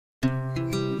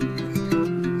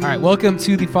All right, welcome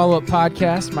to the Follow-Up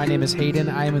Podcast. My name is Hayden.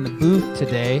 I am in the booth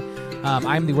today.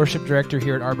 I'm the worship director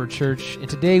here at Arbor Church, and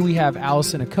today we have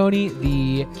Allison Oconee,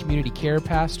 the community care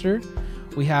pastor.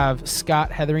 We have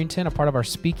Scott Hetherington, a part of our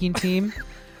speaking team.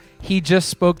 He just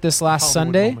spoke this last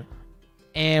Sunday.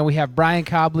 And we have Brian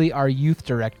Cobley, our youth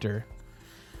director.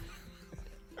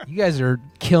 You guys are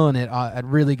killing it at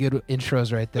really good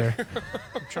intros right there.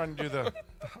 I'm trying to do the...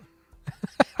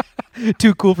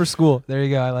 Too cool for school. There you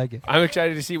go. I like it. I'm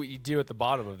excited to see what you do at the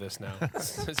bottom of this now.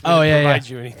 Provide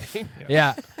you anything.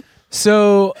 Yeah.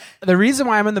 So the reason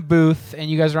why I'm in the booth and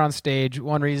you guys are on stage,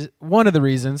 one of the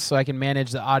reasons, so I can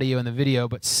manage the audio and the video.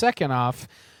 But second off,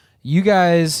 you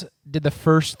guys did the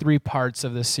first 3 parts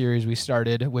of this series we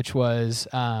started, which was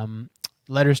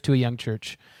Letters to a Young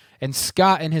Church. And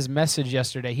Scott, in his message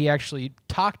yesterday, he actually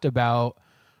talked about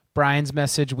Brian's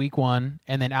message week 1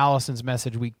 and then Allison's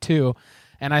message week 2.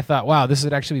 And I thought, wow, this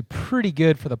would actually be pretty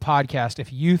good for the podcast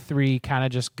if you 3 kind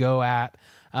of just go at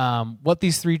what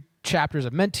these 3 chapters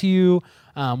have meant to you,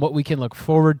 what we can look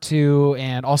forward to,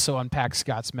 and also unpack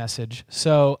Scott's message.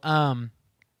 So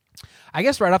I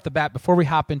guess right off the bat, before we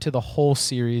hop into the whole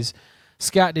series,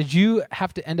 Scott, did you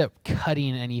have to end up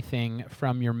cutting anything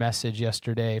from your message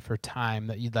yesterday for time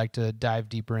that you'd like to dive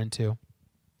deeper into?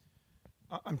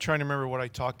 I'm trying to remember what I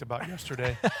talked about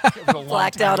yesterday. It was a long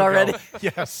Blacked time out ago. already.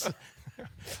 Yes.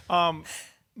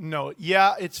 No.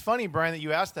 Yeah, it's funny, Brian, that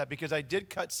you asked that because I did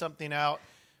cut something out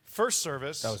first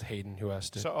service. That was Hayden who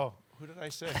asked it. So, who did I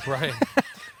say? Brian.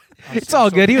 It's all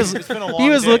good. He was It's been a long he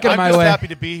was day. looking I'm my just way. happy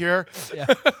to be here. Yeah,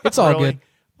 it's all Really.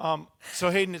 good.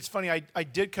 So, Hayden, it's funny. I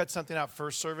did cut something out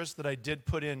first service that I did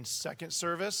put in second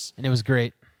service. And it was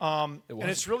great. And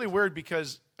it's really weird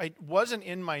because it wasn't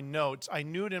in my notes. I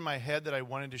knew it in my head that I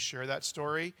wanted to share that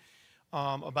story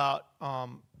about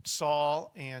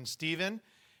Saul and Stephen.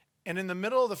 And in the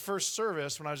middle of the first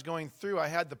service, when I was going through, I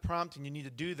had the prompt, and you need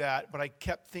to do that. But I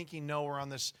kept thinking, no, we're on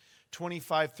this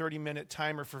 25, 30-minute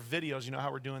timer for videos. You know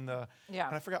how we're doing the... Yeah.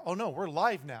 And I forgot, oh, no, we're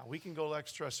live now. We can go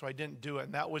extra. So I didn't do it.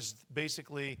 And that was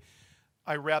basically,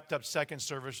 I wrapped up second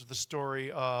service with the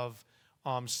story of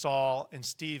Saul and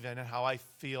Stephen and how I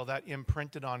feel that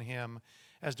imprinted on him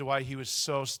as to why he was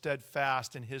so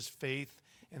steadfast in his faith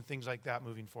and things like that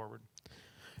moving forward.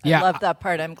 Yeah, I love that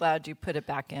part. I'm glad you put it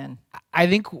back in. I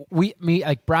think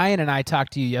Brian and I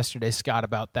talked to you yesterday, Scott,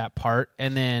 about that part.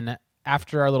 And then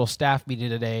after our little staff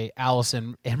meeting today,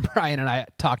 Allison and Brian and I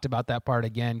talked about that part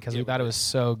again because we thought it was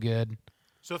so good.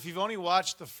 So if you've only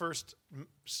watched the first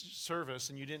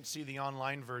service and you didn't see the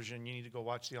online version, you need to go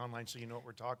watch the online so you know what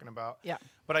we're talking about. Yeah.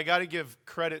 But I got to give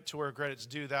credit to where credit's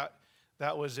due.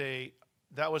 That was a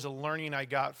learning I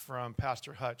got from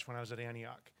Pastor Hutch when I was at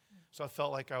Antioch. So I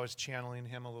felt like I was channeling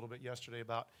him a little bit yesterday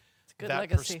about good that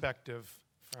legacy. Perspective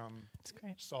from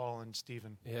great. Saul and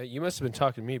Stephen. Yeah, you must have been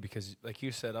talking to me because, like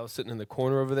you said, I was sitting in the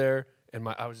corner over there, and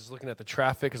I was just looking at the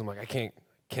traffic because I'm like, I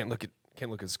can't look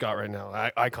at Scott right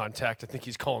now. Eye contact. I think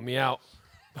he's calling me out.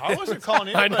 I wasn't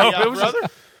calling I anybody know, out, it was brother.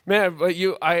 Man, but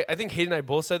I think Hayden and I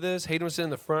both said this. Hayden was sitting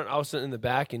in the front, I was sitting in the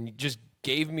back, and you just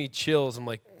gave me chills. I'm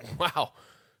like, wow,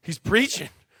 he's preaching.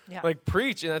 Yeah. Like,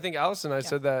 preach. And I think Allison and I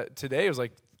said that today. It was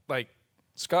like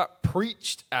Scott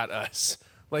preached at us.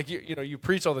 Like, you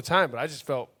preach all the time, but I just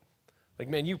felt like,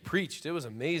 man, you preached. It was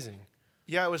amazing.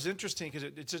 Yeah, it was interesting because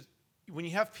it's just when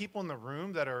you have people in the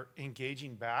room that are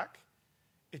engaging back,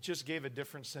 it just gave a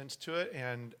different sense to it,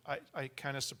 and I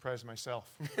kind of surprised myself.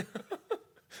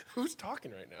 Who's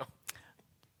talking right now?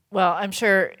 Well, I'm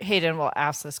sure Hayden will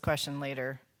ask this question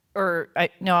later.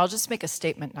 I'll just make a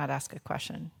statement, not ask a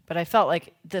question. But I felt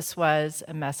like this was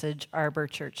a message Arbor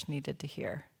Church needed to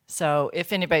hear. So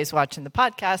if anybody's watching the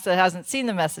podcast that hasn't seen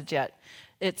the message yet,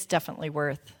 it's definitely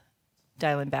worth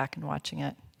dialing back and watching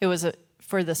it. It was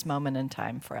for this moment in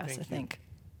time for us, I think.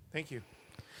 Thank you.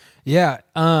 Yeah.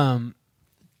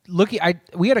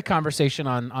 We had a conversation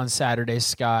on Saturday,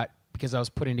 Scott, because I was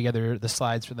putting together the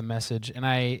slides for the message, and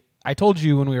I told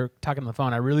you when we were talking on the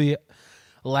phone, I really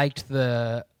liked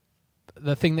the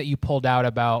thing that you pulled out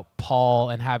about Paul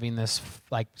and having this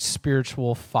like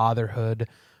spiritual fatherhood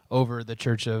over the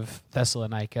church of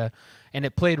Thessalonica, and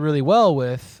it played really well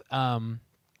with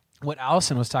what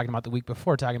Allison was talking about the week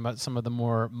before, talking about some of the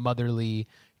more motherly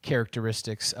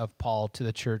characteristics of Paul to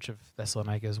the church of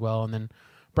Thessalonica as well. And then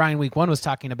Brian, week 1 was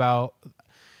talking about,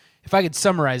 if I could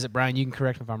summarize it, Brian, you can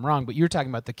correct me if I'm wrong, but you're talking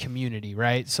about the community,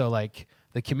 right? So like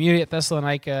the community at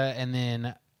Thessalonica, and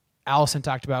then Allison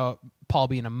talked about Paul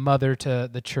being a mother to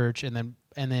the church, and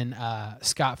then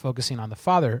Scott focusing on the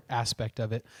father aspect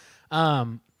of it.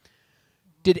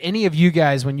 Did any of you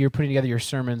guys, when you were putting together your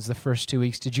sermons the first 2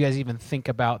 weeks, did you guys even think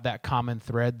about that common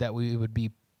thread that we would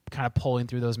be kind of pulling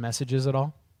through those messages at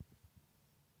all?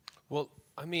 Well,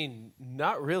 I mean,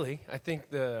 not really. I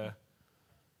think us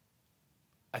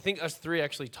three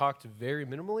actually talked very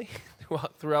minimally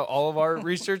throughout all of our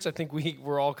research. I think we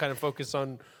were all kind of focused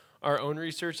on our own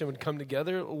research and would come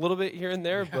together a little bit here and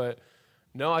there. Yeah. But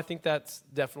no, I think that's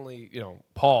definitely,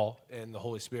 Paul and the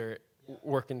Holy Spirit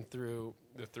working through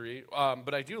the three.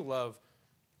 But I do love,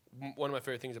 one of my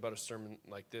favorite things about a sermon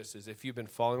like this is if you've been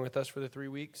following with us for the 3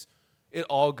 weeks, it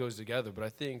all goes together. But I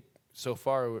think so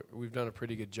far we've done a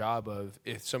pretty good job of,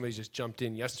 if somebody's just jumped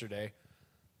in yesterday,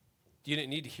 you didn't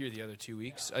need to hear the other 2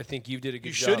 weeks. I think you did a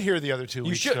good job. You should hear the other 2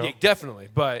 weeks. You should, definitely.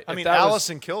 But I mean,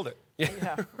 Allison killed it.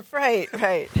 Yeah. Right.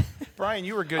 Brian,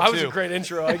 you were good, too. That was a great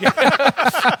intro, I guess.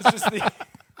 It's just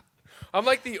I'm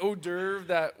like the hors d'oeuvre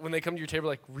that when they come to your table,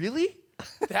 like, really?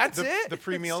 That's it? The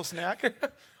pre-meal snack?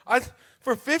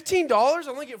 For $15, I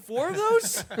only get 4 of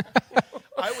those?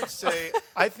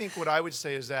 I think what I would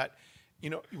say is that,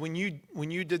 when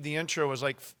you did the intro, it was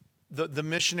like the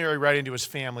missionary writing to his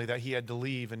family that he had to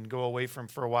leave and go away from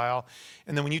for a while.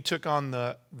 And then when you took on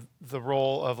the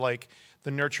role of like the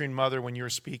nurturing mother when you were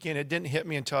speaking, it didn't hit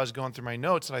me until I was going through my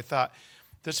notes. And I thought,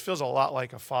 this feels a lot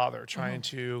like a father trying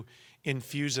to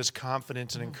infuse this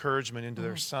confidence and encouragement into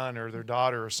their son or their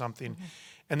daughter or something.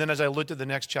 And then as I looked at the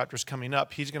next chapters coming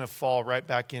up, he's going to fall right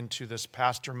back into this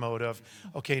pastor mode of,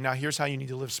 okay, now here's how you need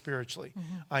to live spiritually.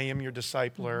 I am your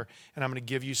discipler, and I'm going to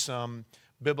give you some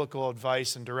biblical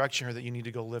advice and direction here that you need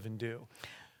to go live and do.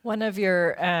 One of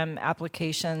your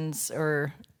applications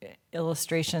or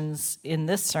illustrations in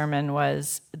this sermon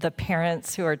was the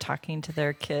parents who are talking to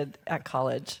their kid at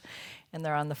college, and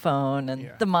they're on the phone,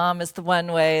 and the mom is the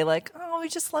one way, like, oh, we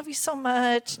just love you so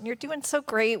much, and you're doing so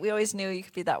great. We always knew you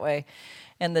could be that way.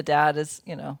 And the dad is,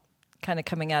 kind of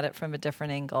coming at it from a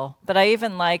different angle. But I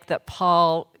even like that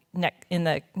Paul, in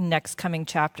the next coming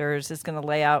chapters, is going to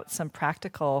lay out some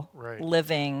practical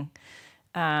living,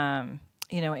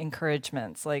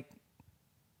 encouragements, like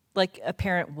a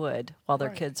parent would while their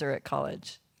kids are at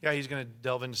college. Yeah, he's going to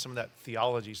delve into some of that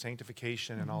theology,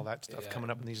 sanctification, and all that stuff coming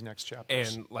up in these next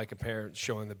chapters. And like a parent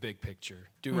showing the big picture,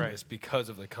 doing this because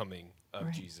of the coming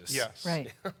of Jesus. Yes.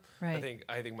 Right. I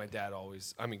think my dad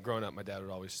always, growing up, my dad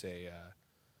would always say,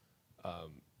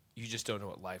 you just don't know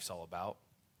what life's all about.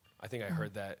 I think I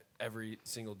heard that every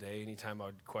single day. Anytime I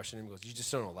would question him, he goes, you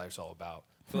just don't know what life's all about.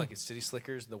 I feel like it's City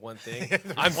Slickers, the one thing.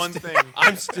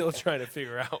 I'm still trying to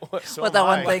figure out what that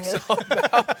one thing is. All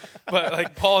about. But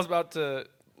like Paul's about to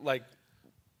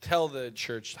tell the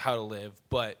church how to live,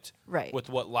 but with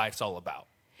what life's all about.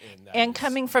 And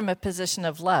coming from a position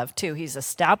of love, too. He's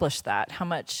established that, how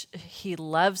much he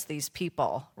loves these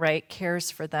people, right?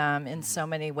 Cares for them in so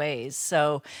many ways.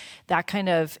 So that kind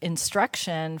of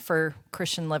instruction for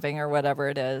Christian living or whatever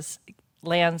it is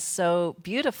lands so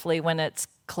beautifully when it's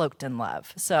cloaked in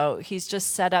love. So he's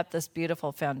just set up this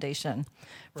beautiful foundation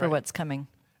for what's coming.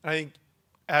 I think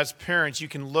as parents, you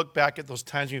can look back at those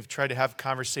times when you've tried to have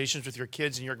conversations with your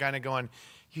kids and you're kind of going,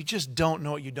 you just don't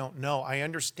know what you don't know. I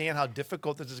understand how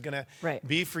difficult this is going to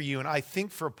be for you. And I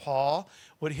think for Paul,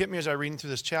 what hit me as I read through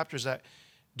this chapter is that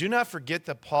do not forget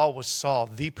that Paul was Saul,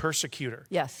 the persecutor.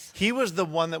 Yes. He was the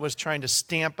one that was trying to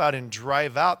stamp out and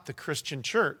drive out the Christian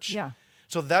church. Yeah.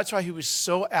 So that's why he was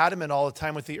so adamant all the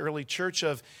time with the early church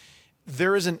of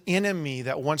there is an enemy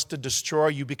that wants to destroy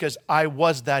you because I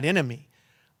was that enemy.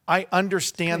 I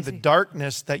understand the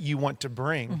darkness that you want to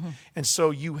bring. And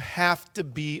so you have to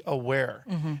be aware.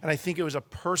 And I think it was a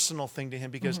personal thing to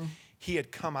him because he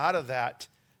had come out of that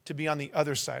to be on the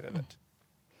other side of it.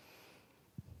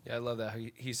 Yeah, I love that.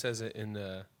 He says it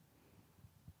in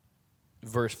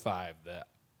verse 5 that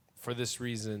for this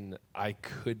reason I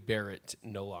could bear it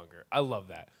no longer. I love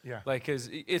that. Yeah. Because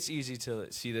it's easy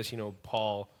to see this.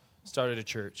 Paul started a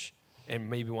church and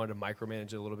maybe wanted to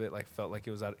micromanage it a little bit, felt like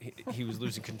it was he was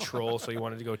losing control, so he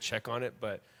wanted to go check on it.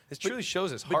 But it truly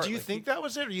shows his heart. But do you think that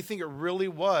was it, or do you think it really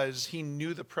was he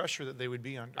knew the pressure that they would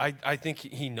be under? I think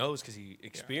he knows because he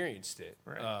experienced it,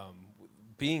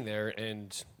 being there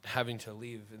and having to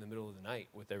leave in the middle of the night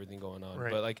with everything going on.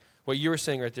 Right. But what you were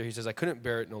saying right there, he says, I couldn't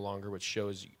bear it no longer, which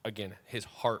shows, again, his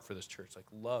heart for this church,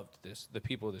 loved the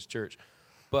people of this church,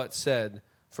 but said,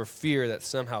 for fear that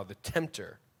somehow the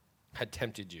tempter had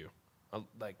tempted you.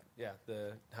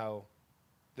 How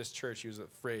this church, he was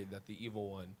afraid that the evil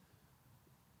one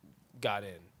got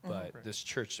in, but this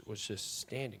church was just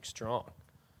standing strong.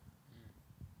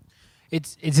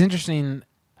 It's interesting.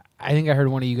 I think I heard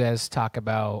one of you guys talk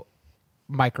about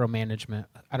micromanagement.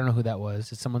 I don't know who that was.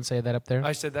 Did someone say that up there?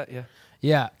 I said that, yeah.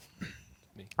 Yeah.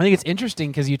 I think it's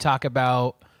interesting because you talk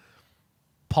about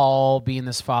Paul being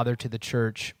this father to the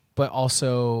church, but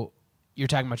also you're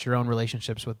talking about your own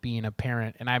relationships with being a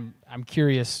parent. And I'm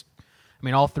curious, I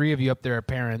mean, all three of you up there are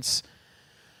parents.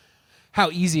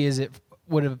 How easy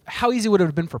would it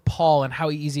have been for Paul, and how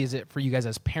easy is it for you guys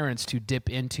as parents to dip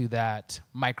into that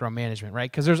micromanagement,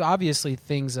 right? Because there's obviously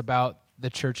things about the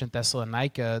church in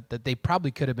Thessalonica that they probably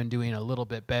could have been doing a little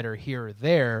bit better here or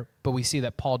there, but we see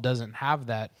that Paul doesn't have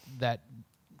that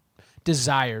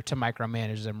desire to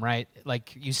micromanage them, right?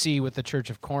 Like you see with the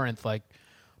church of Corinth, like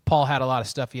Paul had a lot of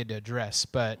stuff he had to address,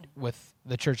 but with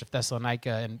the church of Thessalonica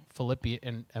and Philippi,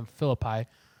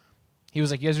 he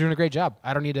was like, you guys are doing a great job.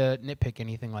 I don't need to nitpick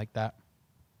anything like that.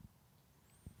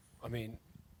 I mean,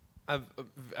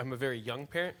 I'm a very young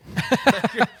parent,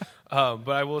 but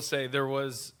I will say there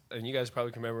was, and you guys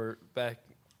probably can remember back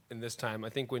in this time, I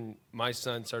think when my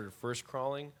son started first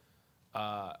crawling,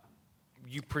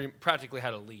 you practically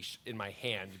had a leash in my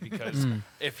hand because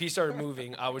if he started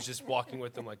moving, I was just walking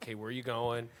with him like, hey, where are you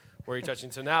going? Where are you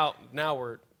touching? So now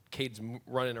Cade's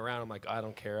running around. I'm like, I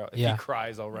don't care. If he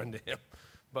cries, I'll run to him.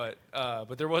 But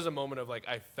there was a moment of like,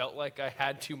 I felt like I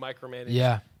had to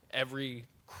micromanage every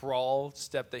crawl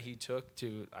step that he took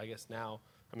to, I guess now,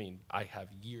 I mean, I have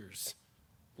years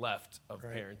left of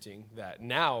parenting that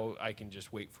now I can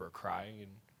just wait for a cry and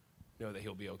know that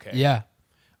he'll be okay. Yeah.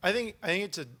 I think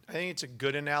it's a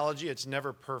good analogy. It's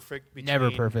never perfect between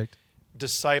Never perfect.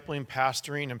 discipling,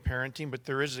 pastoring, and parenting, but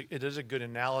it is a good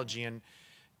analogy. And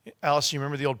Alice, you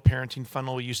remember the old parenting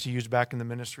funnel we used to use back in the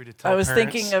ministry to tell I was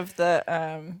parents? thinking of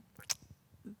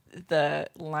the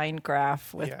line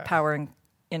graph with power and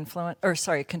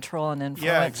control and influence.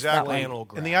 Yeah, exactly. Flannel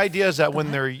graph. And the idea is that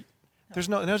when there's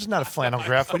not a flannel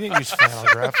graph. We didn't use flannel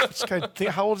graph. This guy,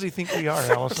 how old does he think we are,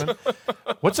 Allison?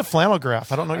 What's a flannel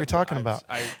graph? I don't know what you're talking about.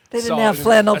 They didn't have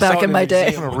flannel back in my day.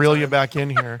 I'm going to reel you back in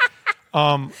here.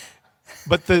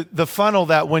 But the funnel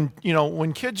that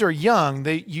when kids are young,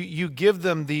 you give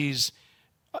them these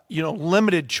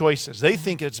limited choices. They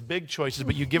think it's big choices,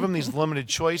 but you give them these limited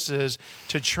choices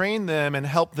to train them and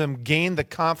help them gain the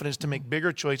confidence to make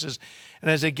bigger choices. And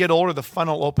as they get older, the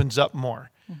funnel opens up more.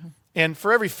 Mm-hmm. And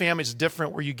for every family, it's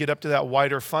different where you get up to that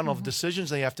wider funnel of decisions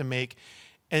they have to make.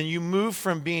 And you move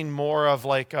from being more of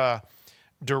like a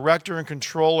director and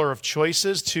controller of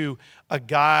choices to a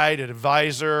guide, an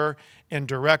advisor, and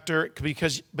director.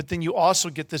 But then you also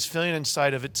get this feeling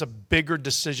inside of it's a bigger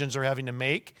decisions they're having to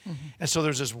make. Mm-hmm. And so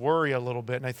there's this worry a little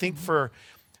bit. And I think for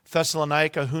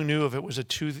Thessalonica, who knew if it was a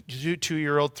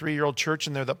 2-year-old, 3-year-old church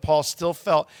in there, that Paul still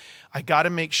felt, I got to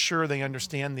make sure they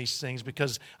understand these things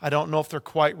because I don't know if they're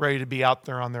quite ready to be out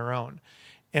there on their own.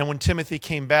 And when Timothy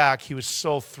came back, he was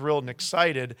so thrilled and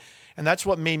excited. And that's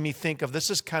what made me think of this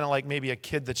is kind of like maybe a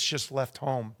kid that's just left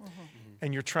home. Mm-hmm.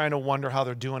 And you're trying to wonder how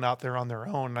they're doing out there on their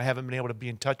own. And I haven't been able to be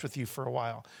in touch with you for a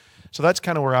while. So that's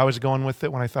kind of where I was going with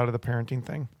it when I thought of the parenting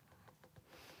thing.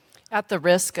 At the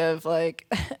risk of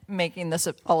like making this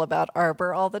all about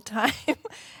Arbor all the time,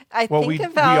 we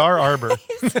are Arbor.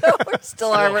 So we're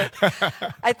still Arbor.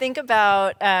 I think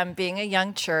about being a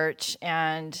young church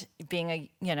and being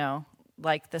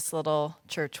like this little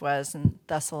church was in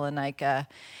Thessalonica.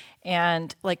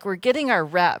 And like we're getting our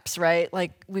reps, right?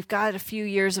 Like we've got a few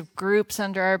years of groups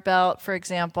under our belt, for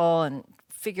example, and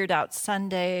figured out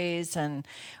Sundays, and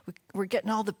we're getting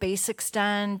all the basics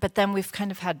done. But then we've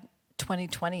kind of had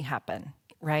 2020 happen,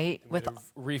 right? With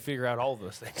refigure out all of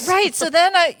those things. Right. So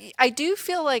then I do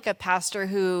feel like a pastor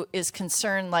who is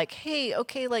concerned, like, hey,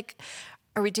 okay, like,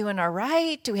 are we doing all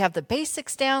right? Do we have the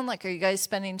basics down? Like, are you guys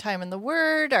spending time in the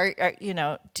Word? Are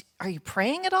you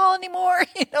praying at all anymore?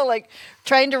 Like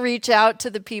trying to reach out to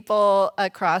the people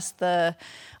across the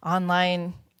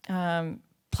online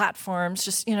platforms,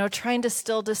 just, trying to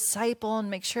still disciple and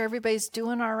make sure everybody's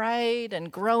doing all right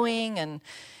and growing and,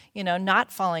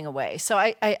 not falling away. So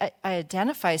I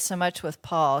identify so much with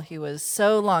Paul. He was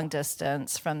so long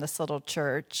distance from this little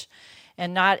church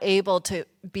and not able to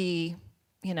be,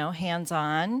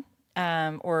 hands-on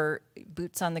or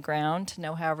boots on the ground to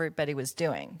know how everybody was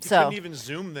doing. You couldn't even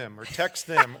Zoom them or text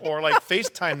them or like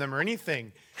FaceTime them or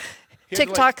anything.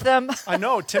 TikTok them. I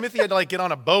know. Timothy had to get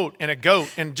on a boat and a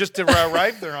goat and just to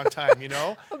arrive there on time,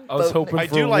 I was hoping I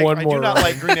for do one more. I do not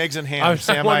like green eggs and ham,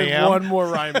 Sam. I am. One more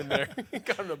rhyme in there.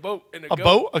 Got on a boat and a goat.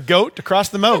 Boat, a goat to cross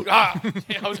the moat. Yeah,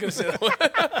 I was going to say that one.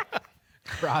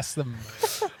 Cross the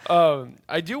moat.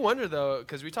 I do wonder though,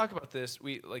 because we talk about this.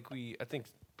 I think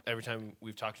every time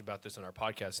we've talked about this on our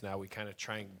podcast now, we kind of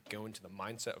try and go into the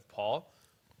mindset of Paul.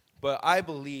 But I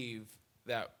believe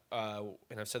that,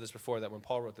 and I've said this before, that when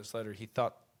Paul wrote this letter, he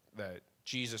thought that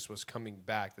Jesus was coming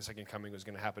back. The second coming was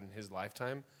going to happen in his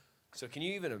lifetime. So can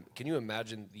you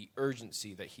imagine the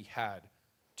urgency that he had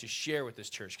to share with this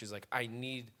church? Because I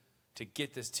need to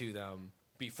get this to them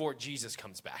before Jesus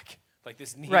comes back. Like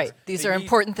this needs, right. These are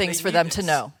important things for them to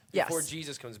know. before Yes.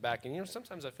 Jesus comes back. And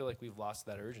sometimes I feel like we've lost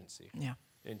that urgency Yeah.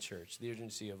 in church. The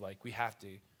urgency of like we have to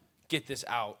get this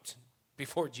out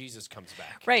before Jesus comes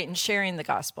back. Right, and sharing the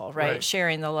gospel, right? Right.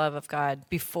 Sharing the love of God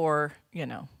before,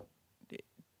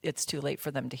 it's too late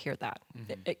for them to hear that.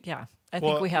 Yeah, I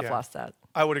think Well, we have yeah. lost that.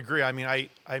 I would agree. I mean,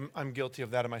 I'm guilty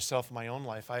of that in myself in my own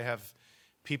life. I have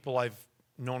people I've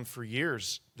known for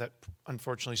years that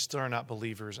unfortunately still are not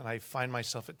believers, and I find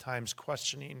myself at times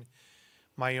questioning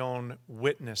my own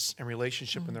witness and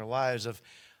relationship in their lives of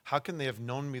how can they have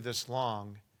known me this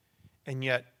long, and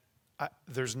yet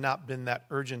there's not been that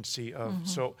urgency of.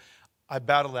 So I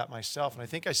battle that myself, and I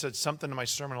think I said something in my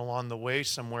sermon along the way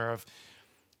somewhere of.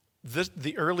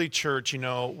 The early church,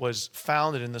 was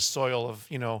founded in the soil of,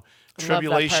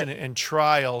 tribulation part. and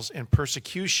trials and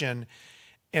persecution,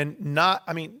 and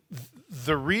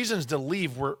the reasons to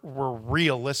leave were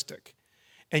realistic,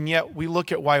 and yet we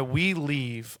look at why we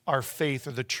leave our faith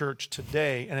or the church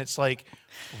today, and it's like,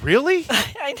 really,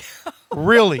 I know.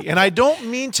 really, and I don't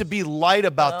mean to be light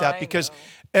about that I because know.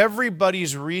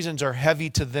 everybody's reasons are heavy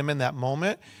to them in that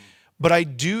moment. But I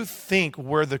do think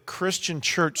where the Christian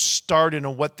church started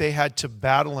and what they had to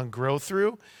battle and grow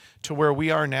through to where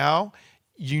we are now,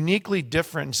 uniquely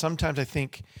different. And sometimes I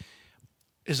think,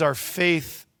 is our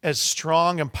faith as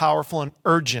strong and powerful and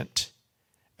urgent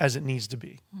as it needs to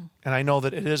be? And I know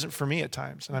that it isn't for me at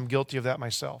times, and I'm guilty of that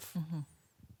myself.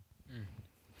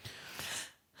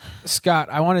 Scott,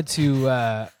 I wanted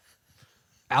to.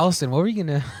 Allison, what were you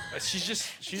gonna? She just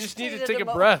needed to needed take a a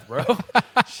moment. breath, bro.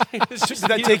 Did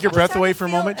that take your breath away for a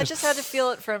moment? I just had to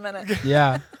feel it for a minute.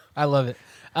 Yeah, I love it.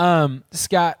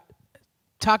 Scott,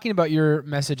 talking about your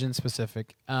message in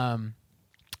specific,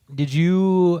 did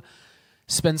you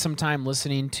spend some time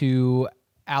listening to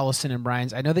Allison and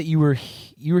Brian's? I know that you were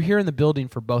here in the building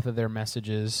for both of their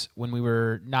messages when we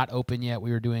were not open yet.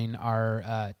 We were doing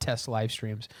our test live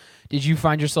streams. Did you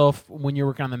find yourself, when you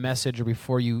were working on the message or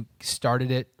before you started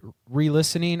it,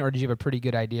 re-listening, or did you have a pretty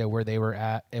good idea where they were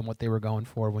at and what they were going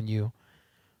for when you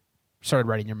started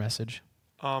writing your message?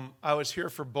 I was here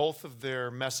for both of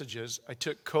their messages. I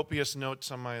took copious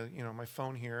notes on my, my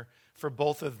phone here for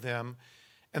both of them.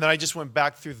 And then I just went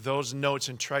back through those notes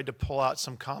and tried to pull out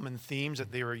some common themes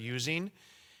that they were using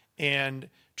and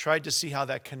tried to see how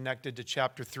that connected to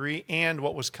chapter 3 and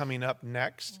what was coming up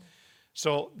next.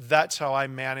 So that's how I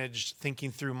managed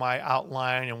thinking through my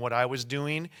outline and what I was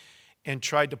doing and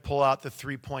tried to pull out the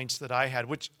 3 points that I had,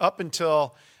 which up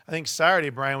until I think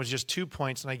Saturday, Brian, was just 2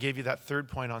 points, and I gave you that third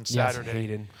point on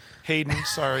Saturday. Hayden,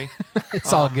 sorry.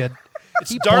 It's all good. It's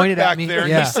He dark pointed at back me. there, and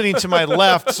Yeah. he's sitting to my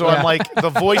left, so I'm like the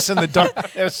voice in the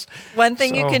darkness. One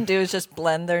thing you So- can do is just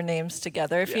blend their names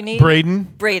together if you need. Braden.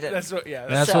 Braden. That's what. Yeah.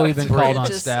 That's what we've been called on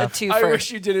just staff. A I twofer.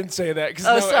 wish you didn't say that. 'Cause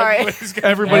Oh, sorry. everybody's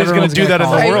Everybody's going Everyone's to do gonna that in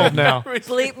call the it. world now.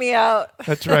 Bleep me out.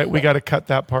 That's right. We got to cut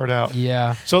that part out.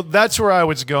 Yeah. So that's where I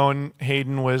was going,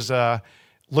 Hayden, was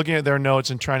looking at their notes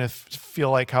and trying to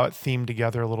feel like how it themed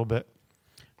together a little bit.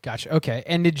 Gotcha. Okay.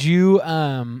 And did you,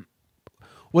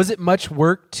 was it much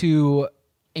work to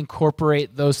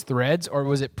incorporate those threads, or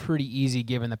was it pretty easy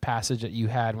given the passage that you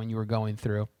had when you were going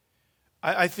through?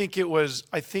 I think it was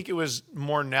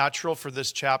more natural for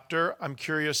this chapter. I'm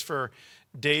curious for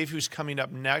Dave, who's coming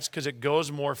up next, because it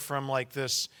goes more from like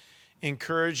this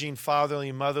encouraging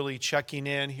fatherly, motherly checking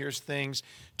in, here's things,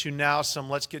 to now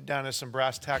some let's get down to some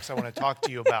brass tacks I want to talk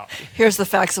to you about. Here's the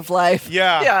facts of life.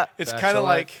 Yeah. Yeah. It's Facts kind of of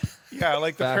like, like the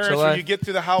Facts of parents where life. you get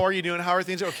through the how are you doing, how are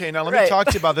things? Okay, now let me Right. talk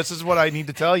to you about this is what I need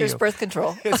to tell you. Here's birth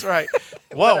control. That's right.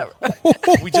 Whoa.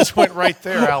 We just went right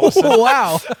there, Allison.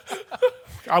 Wow.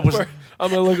 I was I'm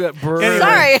gonna look at Burr. Anyway.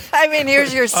 Sorry. I mean,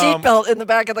 here's your seatbelt in the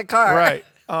back of the car. right.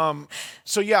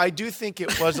 So yeah, I do think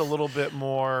it was a little bit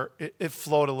more, it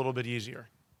flowed a little bit easier.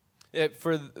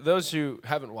 For those who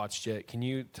haven't watched yet, can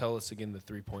you tell us again the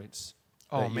 3 points?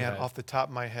 Oh that you man, had? off the top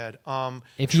of my head.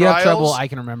 If you have trouble, I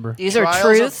can remember. These are trials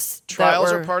truths. that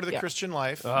Trials were- are part of the yeah. Christian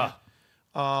life. Worst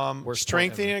point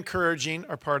Strengthening ever. and encouraging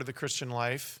are part of the Christian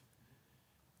life.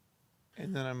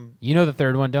 And then You know the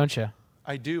third one, don't you?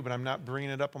 I do, but I'm not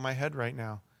bringing it up on my head right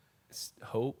now.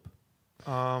 Hope.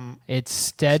 It's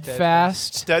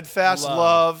steadfast. Steadfast Love.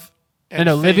 love. And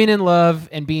No, faith. living in love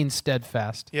and being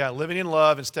steadfast. Yeah, living in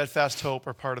love and steadfast hope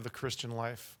are part of the Christian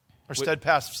life, or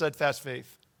steadfast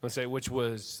faith. Let's say which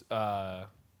was the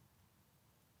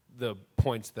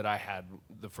points that I had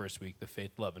the first week: the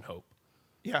faith, love, and hope.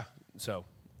 Yeah, So,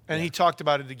 and he talked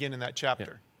about it again in that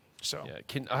chapter. So yeah,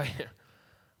 can I?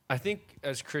 I think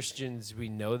as Christians we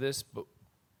know this, but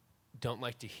don't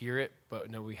like to hear it. But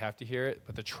no, we have to hear it.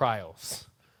 But the trials,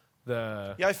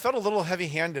 yeah, I felt a little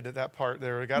heavy-handed at that part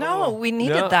there. I got a No, little, we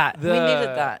needed No, that. We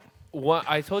needed that. What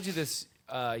I told you this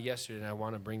yesterday, and I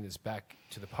want to bring this back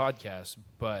to the podcast,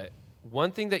 but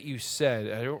one thing that you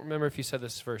said, I don't remember if you said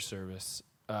this first service,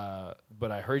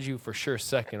 but I heard you for sure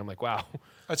second. I'm like, wow.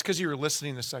 That's because you were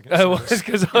listening the second I was, service.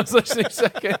 because I was listening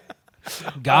second.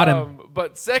 Got him.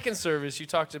 But second service, you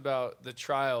talked about the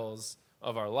trials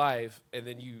of our life, and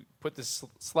then you put this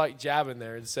slight jab in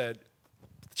there and said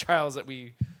the trials that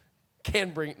we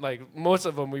can bring, like most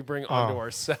of them we bring onto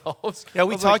ourselves. Yeah,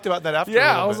 we talked about that after.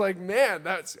 Yeah, I was like, man,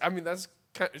 that's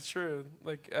kind of true.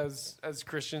 Like as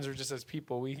Christians or just as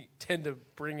people, we tend to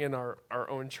bring in our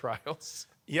own trials.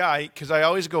 yeah, because I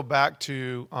always go back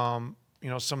to some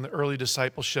of the early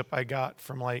discipleship I got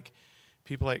from like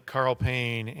people like Carl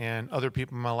Payne and other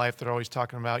people in my life that are always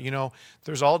talking about,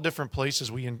 there's all different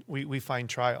places we find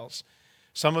trials.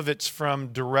 Some of it's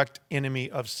from direct enemy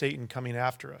of Satan coming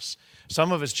after us.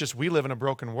 Some of it's just we live in a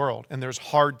broken world, and there's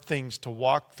hard things to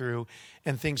walk through,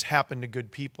 and things happen to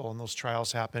good people, and those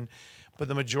trials happen. But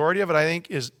the majority of it, I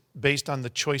think, is based on the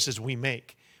choices we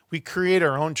make. We create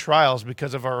our own trials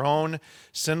because of our own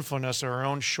sinfulness or our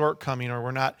own shortcoming, or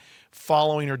we're not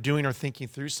following or doing or thinking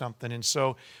through something. And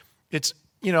so it's,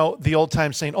 the old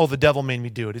time saying, oh, the devil made me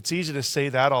do it. It's easy to say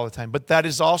that all the time, but that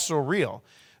is also real.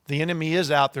 The enemy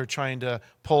is out there trying to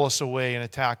pull us away and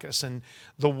attack us. And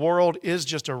the world is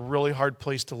just a really hard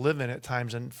place to live in at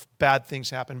times, and bad things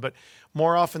happen. But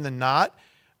more often than not,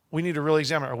 we need to really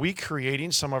examine, are we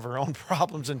creating some of our own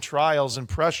problems and trials and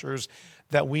pressures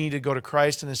that we need to go to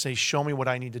Christ and say, show me what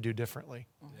I need to do differently?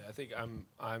 Yeah, I think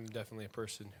I'm definitely a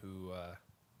person who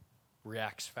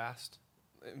reacts fast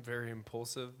and very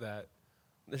impulsive. That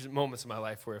there's moments in my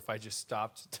life where if I just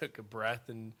stopped, took a breath,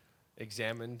 and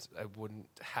examined, I wouldn't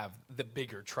have the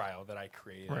bigger trial that I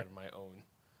created out of my own.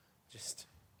 Just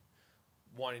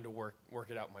wanting to work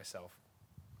it out myself.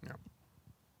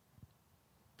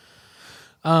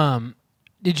 Yeah.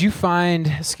 Did you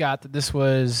find, Scott, that this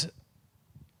was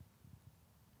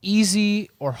easy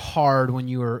or hard when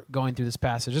you were going through this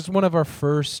passage? This is one of our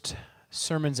first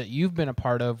sermons that you've been a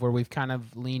part of where we've kind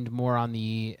of leaned more on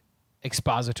the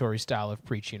expository style of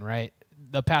preaching, right?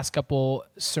 The past couple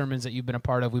sermons that you've been a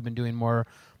part of, we've been doing more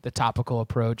the topical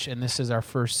approach, and this is our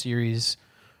first series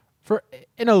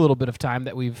in a little bit of time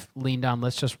that we've leaned on.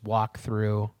 Let's just walk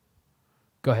through.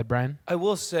 Go ahead, Brian. I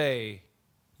will say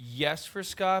yes for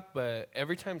Scott, but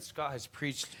every time Scott has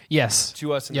preached Yes.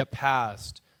 to us in the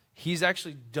past, he's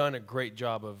actually done a great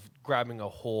job of grabbing a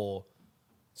whole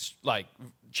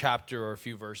chapter or a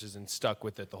few verses and stuck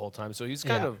with it the whole time. So he's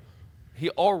he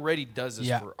already does this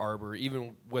for Arbor,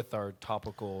 even with our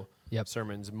topical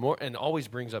sermons, and always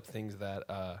brings up things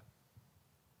that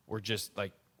were just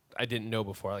like I didn't know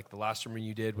before. Like the last sermon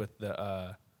you did with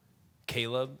the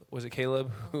Caleb, was it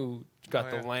Caleb who got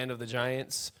the land of the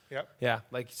giants? Yep. Yeah.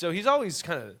 So he's always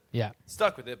kind of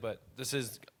stuck with it, but this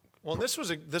is. Well, this was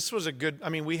a good. I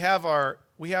mean, we have our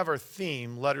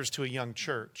theme, letters to a young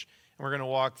church, and we're going to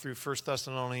walk through 1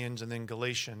 Thessalonians and then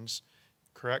Galatians.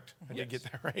 Correct? I did get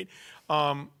that right.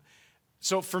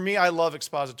 So for me, I love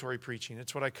expository preaching.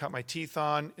 It's what I cut my teeth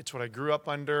on. It's what I grew up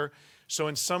under. So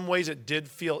in some ways, it did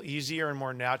feel easier and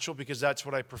more natural because that's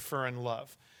what I prefer and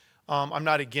love. I'm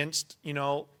not against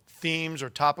themes or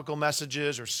topical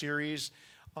messages or series,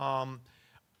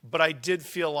 but I did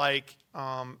feel like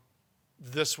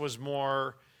this was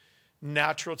more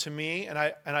natural to me, and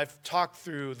I've talked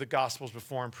through the Gospels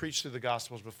before and preached through the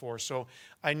Gospels before, so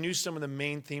I knew some of the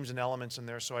main themes and elements in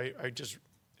there, so it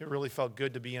really felt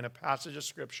good to be in a passage of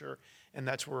Scripture, and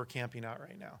that's where we're camping out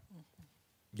right now.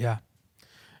 Yeah.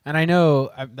 And I know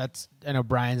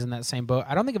Brian's in that same boat.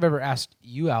 I don't think I've ever asked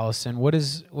you, Allison,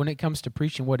 when it comes to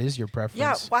preaching, what is your preference?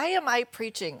 Yeah, why am I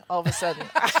preaching all of a sudden?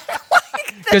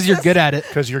 Because you're good at it.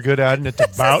 Because you're good at it, and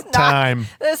it's about time.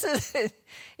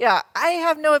 Yeah, I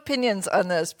have no opinions on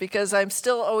this because I'm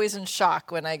still always in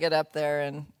shock when I get up there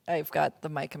and I've got the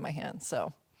mic in my hand.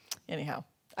 So anyhow,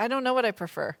 I don't know what I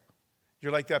prefer.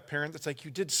 You're like that parent that's like,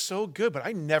 you did so good, but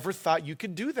I never thought you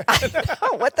could do that.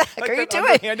 Oh, what the heck like are you that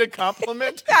doing? Underhanded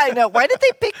compliment. Yeah, I know. Why did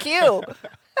they pick you?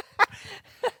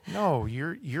 No,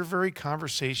 you're very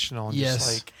conversational. And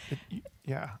Yes.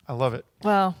 I love it.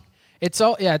 Well, It's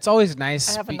always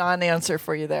nice. I have a non-answer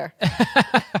for you there.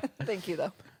 Thank you,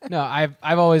 though. No, I've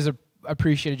always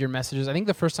appreciated your messages. I think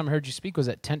the first time I heard you speak was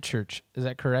at Tent Church. Is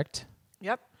that correct?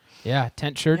 Yep. Yeah,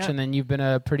 Tent Church, Yep. and then you've been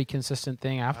a pretty consistent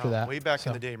thing after that. Way back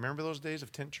in the day. Remember those days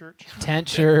of Tent Church? Tent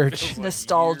Church.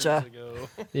 Nostalgia. Years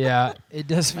ago. Yeah, it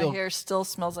does My feel. hair still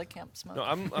smells like camp smoke. No,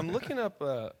 I'm looking up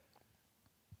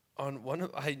on one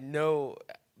of. I know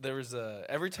there was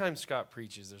every time Scott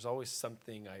preaches, there's always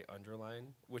something I underline,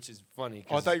 which is funny.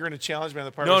 Oh, I thought you were going to challenge me on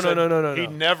the part. No, where I said no. He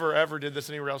never ever did this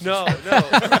anywhere else. No.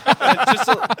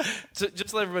 just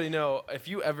to let everybody know, if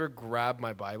you ever grab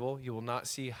my Bible, you will not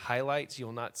see highlights. You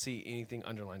will not see anything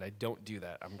underlined. I don't do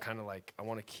that. I'm kind of like, I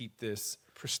want to keep this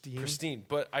pristine.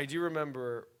 But I do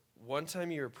remember one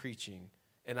time you were preaching,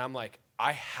 and I'm like,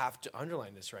 I have to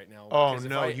underline this right now. Oh, because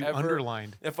if no, I you ever-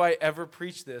 underlined. If I ever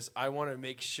preach this, I want to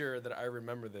make sure that I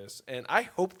remember this. And I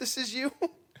hope this is you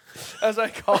as I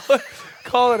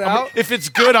call it out. If it's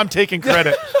good, I'm taking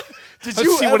credit. Did Let's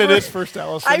you see what it ever- is first,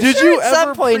 Allison. I'm Did sure you at some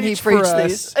ever point he preach for preached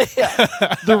us? these.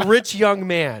 Yeah. The rich young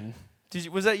man.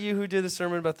 Was that you who did the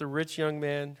sermon about the rich young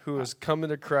man who was coming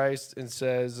to Christ and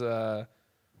says,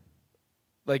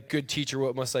 like, good teacher,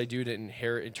 what must I do to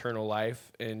inherit eternal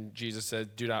life? And Jesus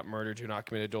said, do not murder, do not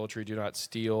commit adultery, do not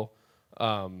steal.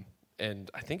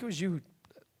 And I think it was you who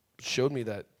showed me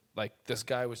that, like, this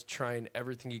guy was trying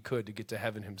everything he could to get to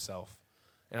heaven himself.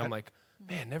 And I'm like,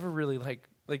 man, never really, like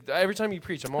every time you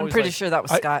preach, I'm I'm always pretty like, sure that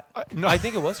was Scott. No, I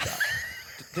think it was Scott.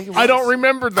 I don't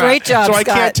remember that. Great job, so I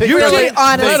Scott. can't take You credit. did,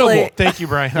 honestly. Incredible. Thank you,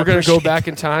 Brian. We're going to go back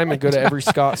in time and go to every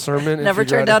Scott sermon. And Never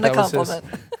figure turned out down if a that was his.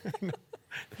 compliment.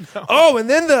 Oh, and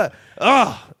then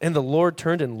the Lord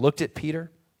turned and looked at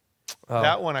Peter.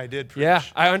 That one I did preach. Yeah,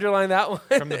 I underlined that one.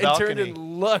 From the and turned balcony.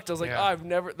 and looked. I was like, Yeah. oh, I've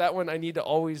never, that one I need to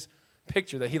always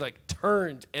picture that he like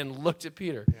turned and looked at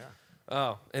Peter. Yeah.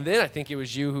 Oh, and then I think it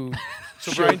was you who.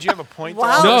 So, Brian, do you have a point? to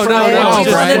Wow. all No, this? no, Brian, no. do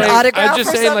you want an Brian. autograph I'm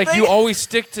just or saying, like, you something? always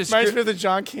stick to Reminds me script. of the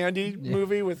John Candy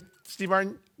movie with Steve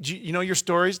Martin. You know your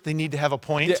stories? They need to have a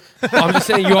point. Yeah. I'm just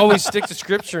saying, you always stick to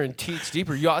scripture and teach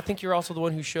deeper. I think you're also the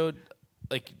one who showed,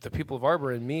 like, the people of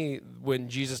Arbor and me when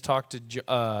Jesus talked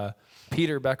to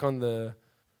Peter back on the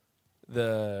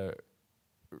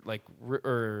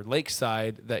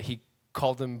lakeside, that he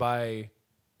called him by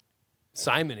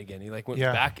Simon again. He like went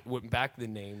Yeah. back the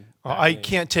name. I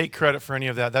can't take credit for any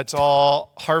of that. That's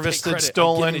all harvested, credit. I'm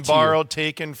stolen, giving it to you. borrowed,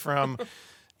 taken from,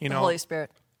 The Holy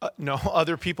Spirit. no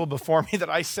other people before me that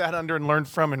I sat under and learned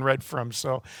from and read from.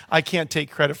 So I can't take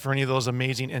credit for any of those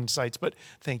amazing insights. But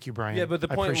thank you, Brian. Yeah, but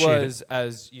the I point appreciate was,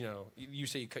 as you know, you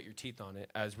say you cut your teeth on it,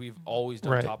 as we've always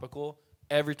done Right. topical.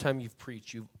 Every time you've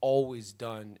preached, you've always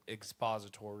done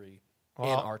expository it. in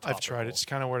Well, our topical. I've tried. It's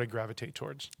kind of where to gravitate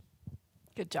towards.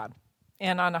 Good job.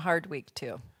 And on a hard week,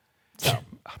 too. Oh,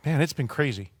 man, it's been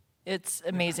crazy. It's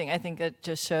amazing. I think it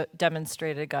just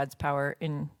demonstrated God's power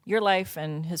in your life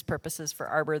and his purposes for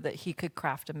Arbor, that he could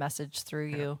craft a message through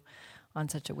you on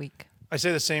such a week. I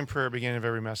say the same prayer at the beginning of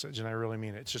every message, and I really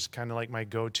mean it. It's just kind of like my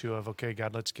go-to of, okay,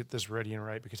 God, let's get this ready and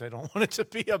right, because I don't want it to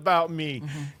be about me.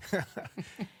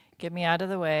 Get me out of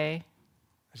the way.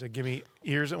 I said, give me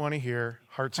ears that want to hear,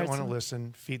 hearts that Hearts want to that-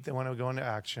 listen, feet that want to go into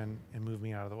action, and move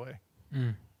me out of the way.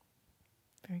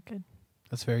 Very good.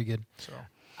 That's very good. So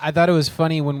I thought it was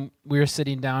funny when we were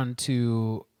sitting down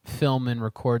to film and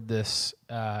record this.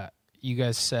 You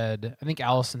guys said, I think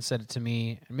Allison said it to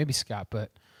me, and maybe Scott,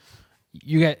 but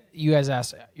you guys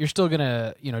asked, you're still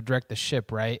gonna direct the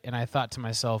ship, right? And I thought to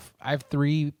myself, I have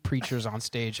 3 preachers on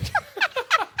stage.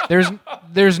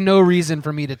 There's no reason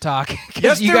for me to talk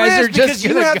because you guys are just because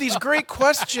you gonna have go. these great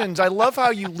questions. I love how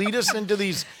you lead us into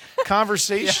these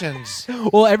conversations.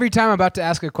 Well, every time I'm about to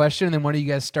ask a question, and then one of you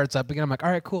guys starts up again, I'm like, all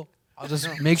right, cool. I'll just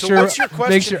make So sure. what's your make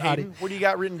question, sure Hayden? What do you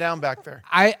got written down back there?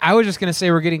 I was just going to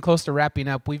say we're getting close to wrapping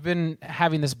up. We've been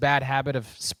having this bad habit of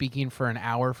speaking for an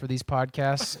hour for these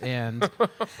podcasts, and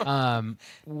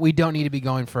we don't need to be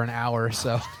going for an hour.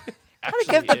 So Gotta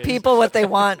give the people what they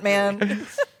want, man.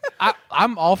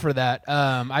 I'm all for that.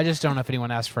 I just don't know if anyone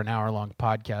asked for an hour-long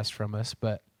podcast from us.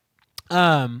 But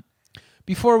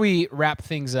before we wrap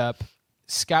things up,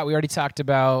 Scott, we already talked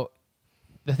about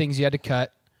the things you had to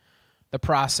cut, the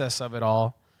process of it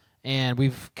all, and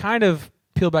we've kind of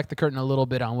peeled back the curtain a little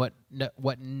bit on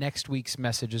what next week's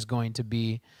message is going to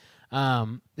be.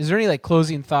 Is there any like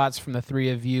closing thoughts from the 3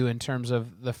 of you in terms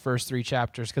of the first 3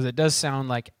 chapters? Because it does sound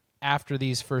like after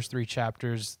these first 3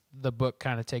 chapters, the book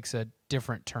kind of takes a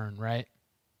different turn, right?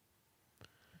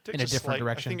 Takes In a different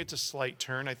direction. I think it's a slight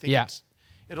turn. I think Yeah.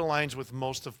 it aligns with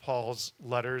most of Paul's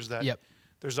letters that Yep.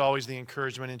 there's always the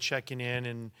encouragement and checking in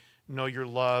and know you're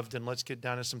loved, and let's get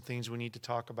down to some things we need to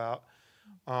talk about.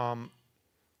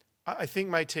 I think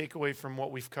my takeaway from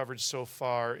what we've covered so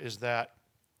far is that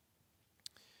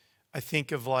I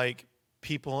think of like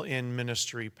people in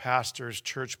ministry, pastors,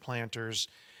 church planters.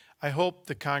 I hope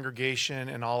the congregation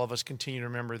and all of us continue to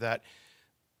remember that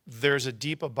there's a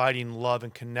deep abiding love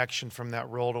and connection from that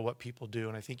role to what people do.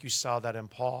 And I think you saw that in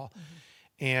Paul.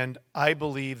 And I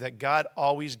believe that God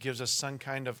always gives us some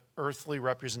kind of earthly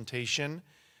representation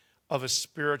of a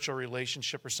spiritual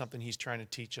relationship or something he's trying to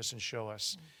teach us and show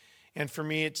us. And for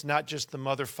me, it's not just the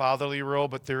mother-fatherly role,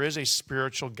 but there is a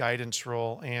spiritual guidance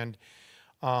role. And,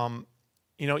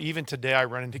 even today I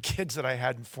run into kids that I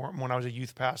had when I was a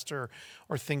youth pastor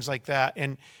or things like that.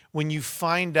 And when you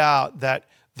find out that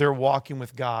they're walking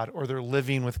with God or they're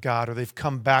living with God or they've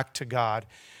come back to God,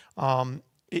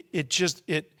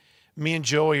 me and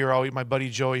Joey are always, my buddy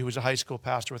Joey, who was a high school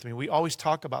pastor with me, we always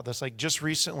talk about this. Like just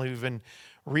recently, we've been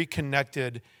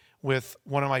reconnected with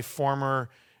one of my former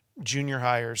junior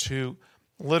hires who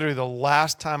literally the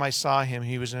last time I saw him,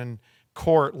 he was in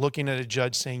court looking at a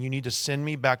judge saying, you need to send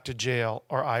me back to jail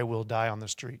or I will die on the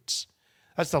streets.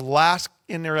 That's the last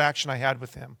interaction I had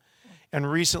with him. And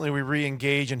recently we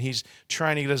re-engaged and he's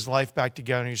trying to get his life back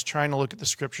together and he's trying to look at the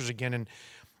scriptures again. And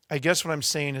I guess what I'm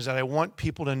saying is that I want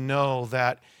people to know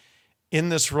that in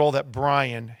this role that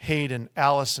Brian, Hayden,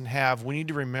 Allison have, we need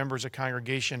to remember as a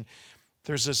congregation,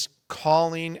 there's this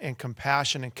calling and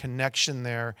compassion and connection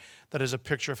there that is a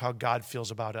picture of how God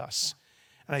feels about us.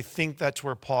 And I think that's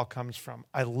where Paul comes from.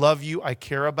 I love you. I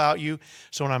care about you.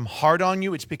 So when I'm hard on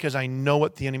you, it's because I know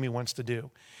what the enemy wants to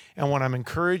do. And when I'm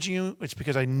encouraging you, it's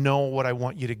because I know what I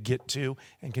want you to get to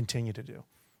and continue to do.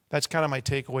 That's kind of my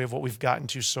takeaway of what we've gotten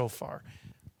to so far.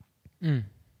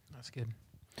 That's good.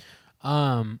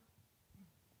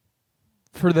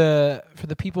 For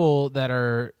the people that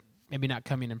are maybe not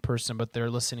coming in person, but they're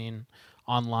listening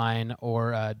online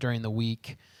or during the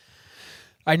week,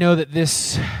 I know that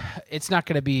it's not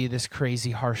going to be this crazy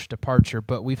harsh departure,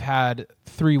 but we've had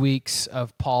 3 weeks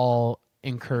of Paul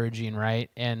encouraging,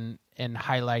 right? And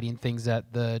highlighting things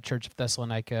that the Church of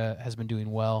Thessalonica has been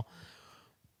doing well.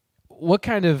 What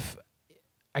kind of,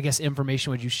 I guess,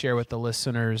 information would you share with the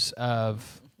listeners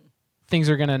of things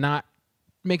are going to not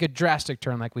make a drastic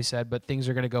turn, like we said, but things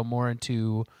are going to go more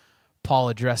into Paul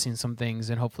addressing some things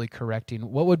and hopefully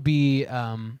correcting? What would be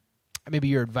maybe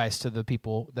your advice to the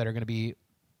people that are going to be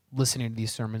listening to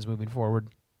these sermons moving forward?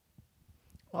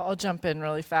 Well, I'll jump in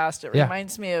really fast. It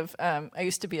reminds me of, I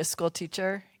used to be a school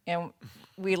teacher, and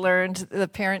we learned the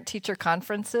parent-teacher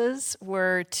conferences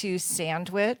were to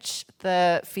sandwich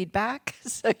the feedback.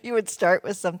 So you would start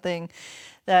with something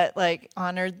that like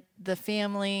honored the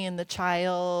family and the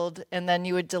child, and then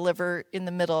you would deliver in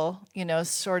the middle,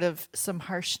 sort of some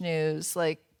harsh news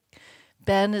like,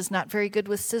 Ben is not very good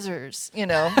with scissors,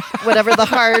 whatever the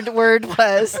hard word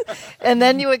was. And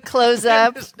then you would close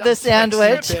up the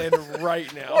sandwich. Ben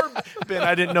right now. Ben,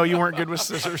 I didn't know you weren't good with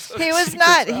scissors. He was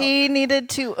not. He needed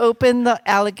to open the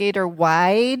alligator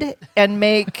wide and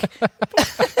make...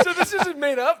 So this isn't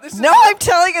made up? No, I'm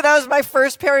telling you, that was my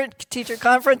first parent-teacher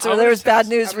conference where there was bad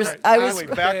news. Anyway,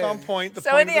 back on point, the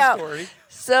point of the story.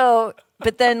 So,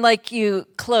 but then like you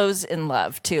close in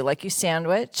love too, like you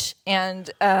sandwich. And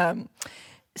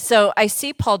so I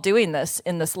see Paul doing this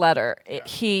in this letter.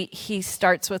 He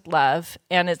starts with love,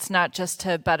 and it's not just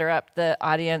to butter up the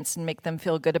audience and make them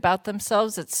feel good about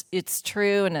themselves. It's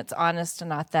true and it's honest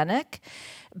and authentic.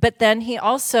 But then he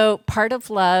also, part of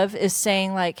love is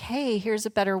saying like, hey, here's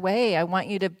a better way. I want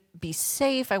you to be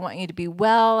safe. I want you to be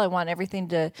well. I want everything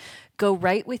to go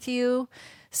right with you.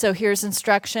 So here's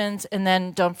instructions, and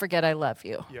then don't forget I love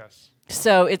you. Yes.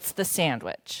 So it's the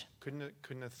sandwich. Couldn't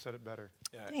have said it better.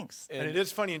 Yeah. Thanks. And it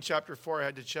is funny in chapter 4, I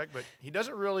had to check, but he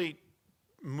doesn't really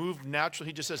move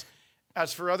naturally. He just says,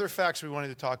 as for other facts we wanted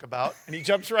to talk about, and he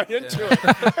jumps right into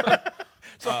it.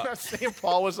 So I'm not saying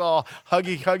Paul was all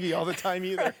huggy all the time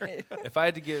either. If I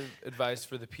had to give advice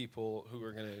for the people who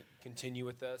are going to continue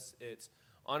with us, it's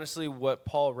honestly what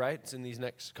Paul writes in these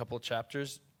next couple of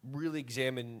chapters. Really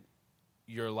examine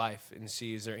your life and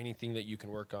see, is there anything that you can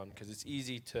work on? Because it's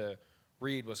easy to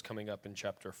read what's coming up in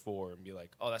chapter 4 and be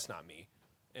like, oh, that's not me.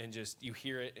 And just, you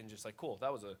hear it and just like, cool,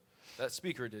 that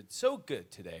speaker did so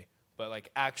good today. But like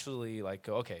actually like,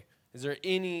 okay, is there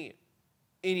any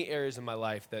areas in my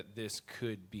life that this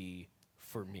could be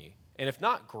for me? And if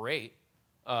not, great.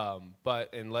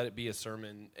 And let it be a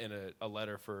sermon and a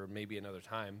letter for maybe another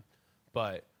time.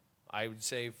 But I would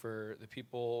say for the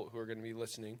people who are going to be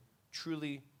listening,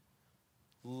 truly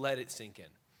let it sink in.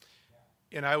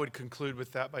 And I would conclude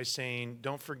with that by saying,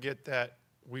 don't forget that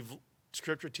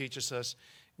Scripture teaches us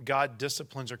God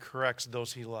disciplines or corrects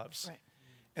those he loves. Right.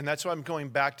 And that's why I'm going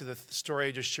back to the story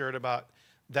I just shared about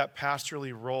that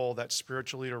pastorally role, that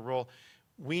spiritual leader role.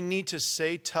 We need to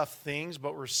say tough things,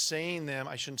 but we're saying them,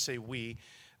 I shouldn't say we,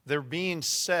 they're being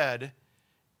said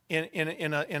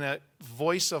in a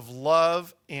voice of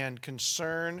love and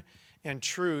concern and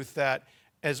truth that,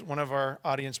 as one of our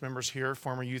audience members here,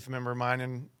 former youth member of mine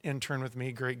and intern with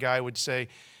me, great guy, would say,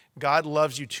 God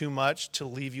loves you too much to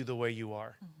leave you the way you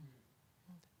are.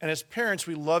 Mm-hmm. And as parents,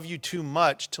 we love you too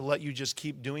much to let you just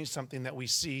keep doing something that we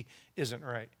see isn't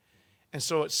right. And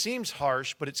so it seems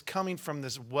harsh, but it's coming from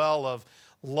this well of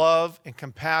love and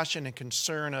compassion and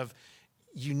concern of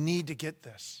you need to get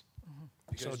this.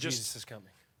 Because So just- Jesus is coming.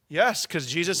 Yes, because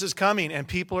Jesus is coming and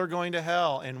people are going to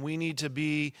hell, and we need to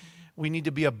be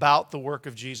about the work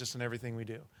of Jesus in everything we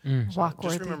do. Walk Just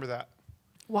worthy. remember that.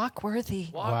 Walk worthy.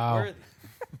 Walk Wow. worthy.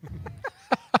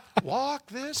 Walk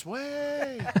this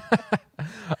way.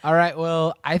 All right.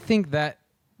 Well, I think that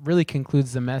really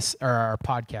concludes the mess or our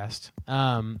podcast.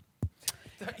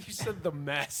 You said the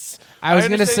mess. I was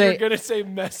gonna understand say- you're gonna say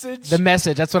message. The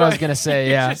message. That's what I was gonna say.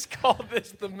 You Yeah. just call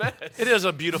this the mess. It is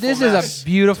a beautiful This mess. is a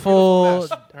beautiful,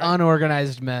 Beautiful mess, right?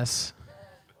 unorganized mess.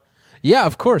 Yeah,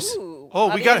 of course.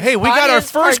 Oh, we got our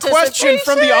audience first question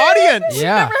from the participation. audience.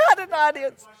 Yeah. Never had an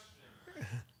audience.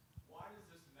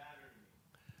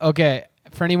 Okay.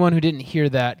 For anyone who didn't hear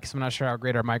that, because I'm not sure how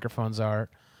great our microphones are,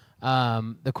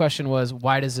 the question was,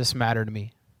 why does this matter to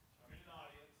me?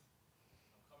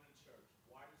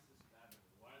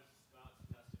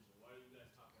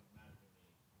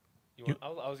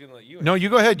 I was gonna let you. No, you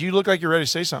go ahead. You look like you're ready to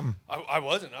say something. I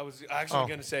wasn't. I was actually Oh.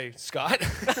 gonna say Scott.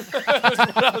 That's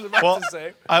what I was about Well, to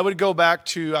say. I would go back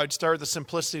to, I'd start with the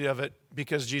simplicity of it,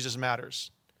 because Jesus matters.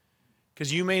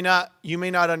 Because you may not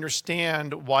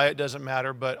understand why it doesn't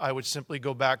matter, but I would simply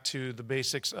go back to the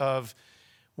basics of,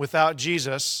 without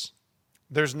Jesus,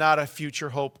 there's not a future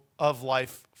hope of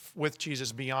life with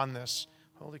Jesus beyond this.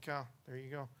 Holy cow, there you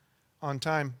go. On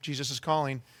time, Jesus is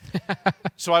calling.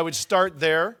 So I would start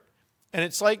there. And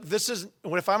it's like,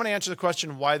 if I'm going to answer the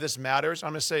question why this matters, I'm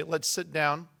going to say, let's sit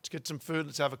down, let's get some food,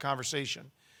 let's have a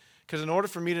conversation. Because in order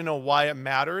for me to know why it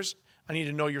matters, I need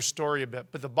to know your story a bit.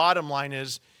 But the bottom line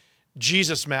is,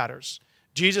 Jesus matters.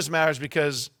 Jesus matters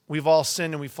because we've all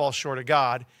sinned and we fall short of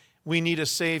God. We need a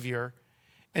Savior.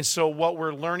 And so what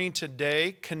we're learning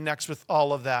today connects with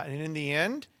all of that. And in the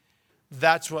end,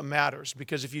 that's what matters.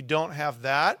 Because if you don't have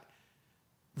that,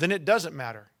 then it doesn't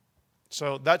matter.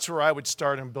 So that's where I would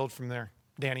start and build from there.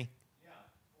 Danny? Yeah.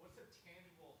 What's a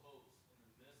tangible hope in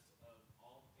the midst of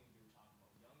all the things we were talking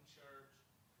about? Young church,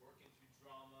 working through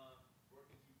drama,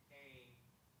 working through pain.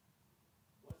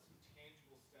 What's some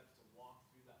tangible steps to walk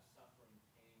through that suffering,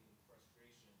 pain, and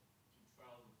frustration through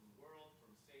trials of the world,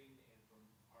 from Satan, and from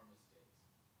our mistakes?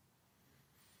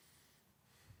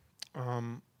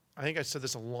 I think I said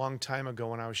this a long time ago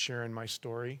when I was sharing my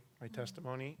story, my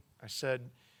testimony. I said,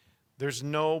 there's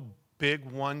no big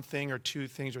one thing or two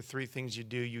things or three things you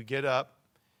do. You get up,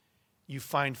 you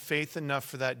find faith enough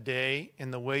for that day,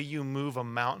 and the way you move a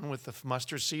mountain with the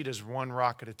mustard seed is one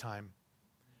rock at a time.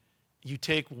 You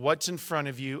take what's in front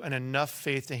of you and enough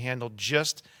faith to handle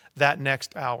just that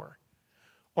next hour,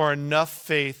 or enough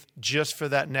faith just for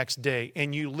that next day.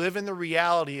 And you live in the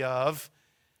reality of,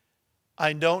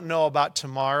 I don't know about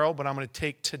tomorrow, but I'm going to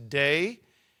take today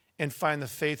and find the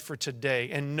faith for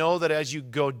today. And know that as you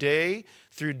go day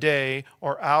through day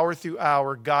or hour through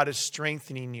hour, God is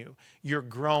strengthening you. You're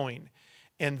growing.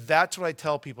 And that's what I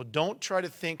tell people. Don't try to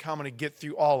think how I'm going to get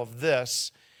through all of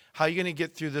this. How are you going to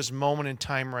get through this moment in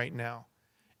time right now?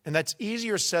 And that's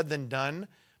easier said than done,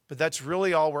 but that's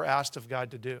really all we're asked of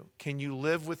God to do. Can you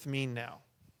live with me now?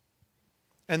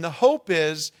 And the hope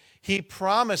is He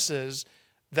promises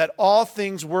that all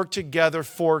things work together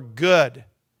for good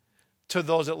to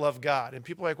those that love God. And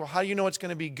people are like, well, how do you know it's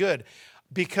going to be good?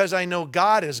 Because I know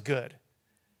God is good.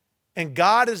 And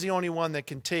God is the only one that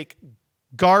can take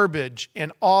garbage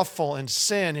and awful and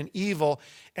sin and evil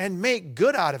and make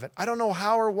good out of it. I don't know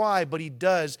how or why, but He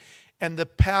does. And the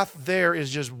path there is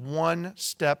just one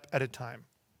step at a time.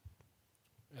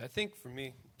 I think for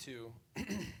me, too,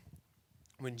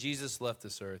 when Jesus left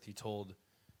this earth, He told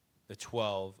the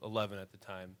 11 at the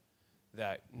time,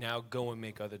 that now go and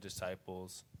make other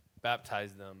disciples,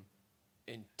 baptize them,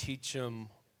 and teach them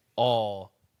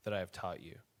all that I have taught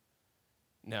you.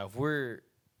 Now, if we're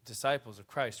disciples of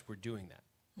Christ, we're doing that.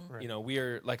 Right. You know, we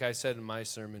are, like I said in my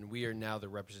sermon, we are now the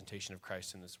representation of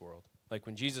Christ in this world. Like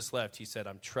when Jesus left, He said,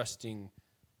 I'm trusting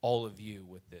all of you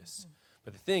with this.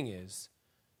 But the thing is,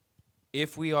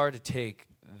 if we are to take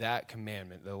that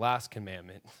commandment, the last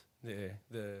commandment,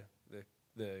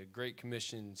 the Great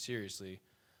Commission seriously,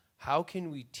 how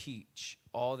can we teach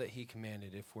all that He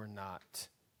commanded if we're not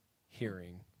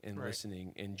hearing and Right.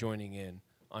 listening and joining in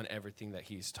on everything that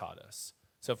He's taught us?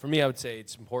 So for me, I would say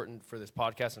it's important for this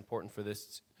podcast, important for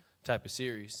this type of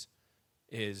series,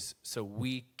 is so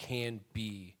we can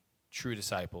be true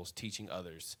disciples, teaching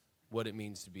others what it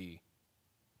means to be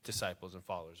disciples and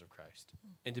followers of Christ,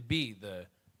 and to be the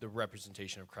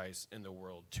representation of Christ in the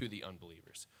world to the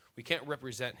unbelievers. We can't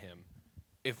represent Him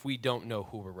if we don't know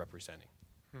who we're representing.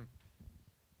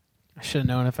 I should have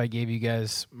known if I gave you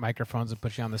guys microphones and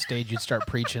put you on the stage, you'd start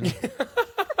preaching.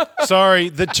 Sorry,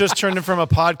 that just turned in from a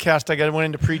podcast. I went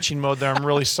into preaching mode there. I'm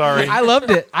really sorry. I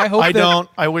loved it. I hope I that- don't.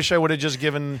 I wish I would have just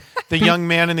given the young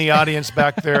man in the audience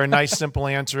back there a nice, simple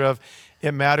answer of,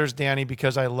 "It matters, Danny,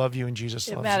 because I love you and Jesus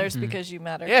It loves matters Mm-hmm. because you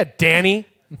matter. Yeah, Danny.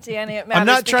 Danny, it you." matters. I'm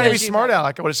not trying to be because you smart matter.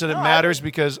 aleck. I would have said it matters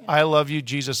because I love you,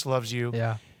 Jesus loves you.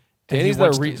 Yeah. and he Danny's the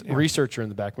wants to- researcher in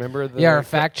the back. Remember? The, Yeah, our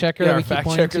fact checker Yeah, that our we keep fact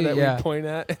pointing checker to, that yeah. we point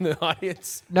at in the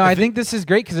audience. No, I think this is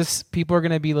great because people are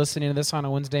going to be listening to this on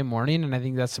a Wednesday morning, and I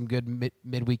think that's some good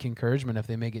midweek encouragement if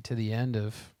they make it to the end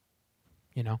of,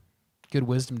 good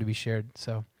wisdom to be shared.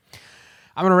 So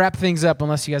I'm going to wrap things up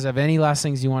unless you guys have any last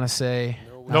things you want to say.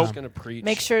 No, we're Nope. just gonna preach.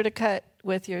 Make sure to cut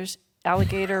with your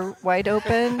alligator wide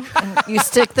open. And you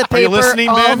stick the Are you paper listening,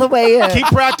 all Ben? the way in. Keep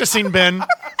practicing, Ben.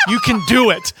 You can do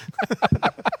it.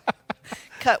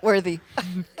 Cut worthy.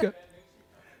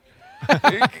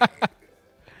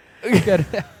 Good.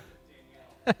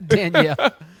 Danielle.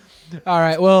 All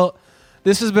right. Well,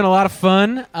 this has been a lot of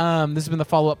fun. This has been the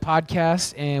follow-up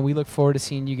podcast, and we look forward to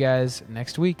seeing you guys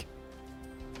next week.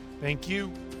 Thank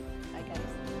you.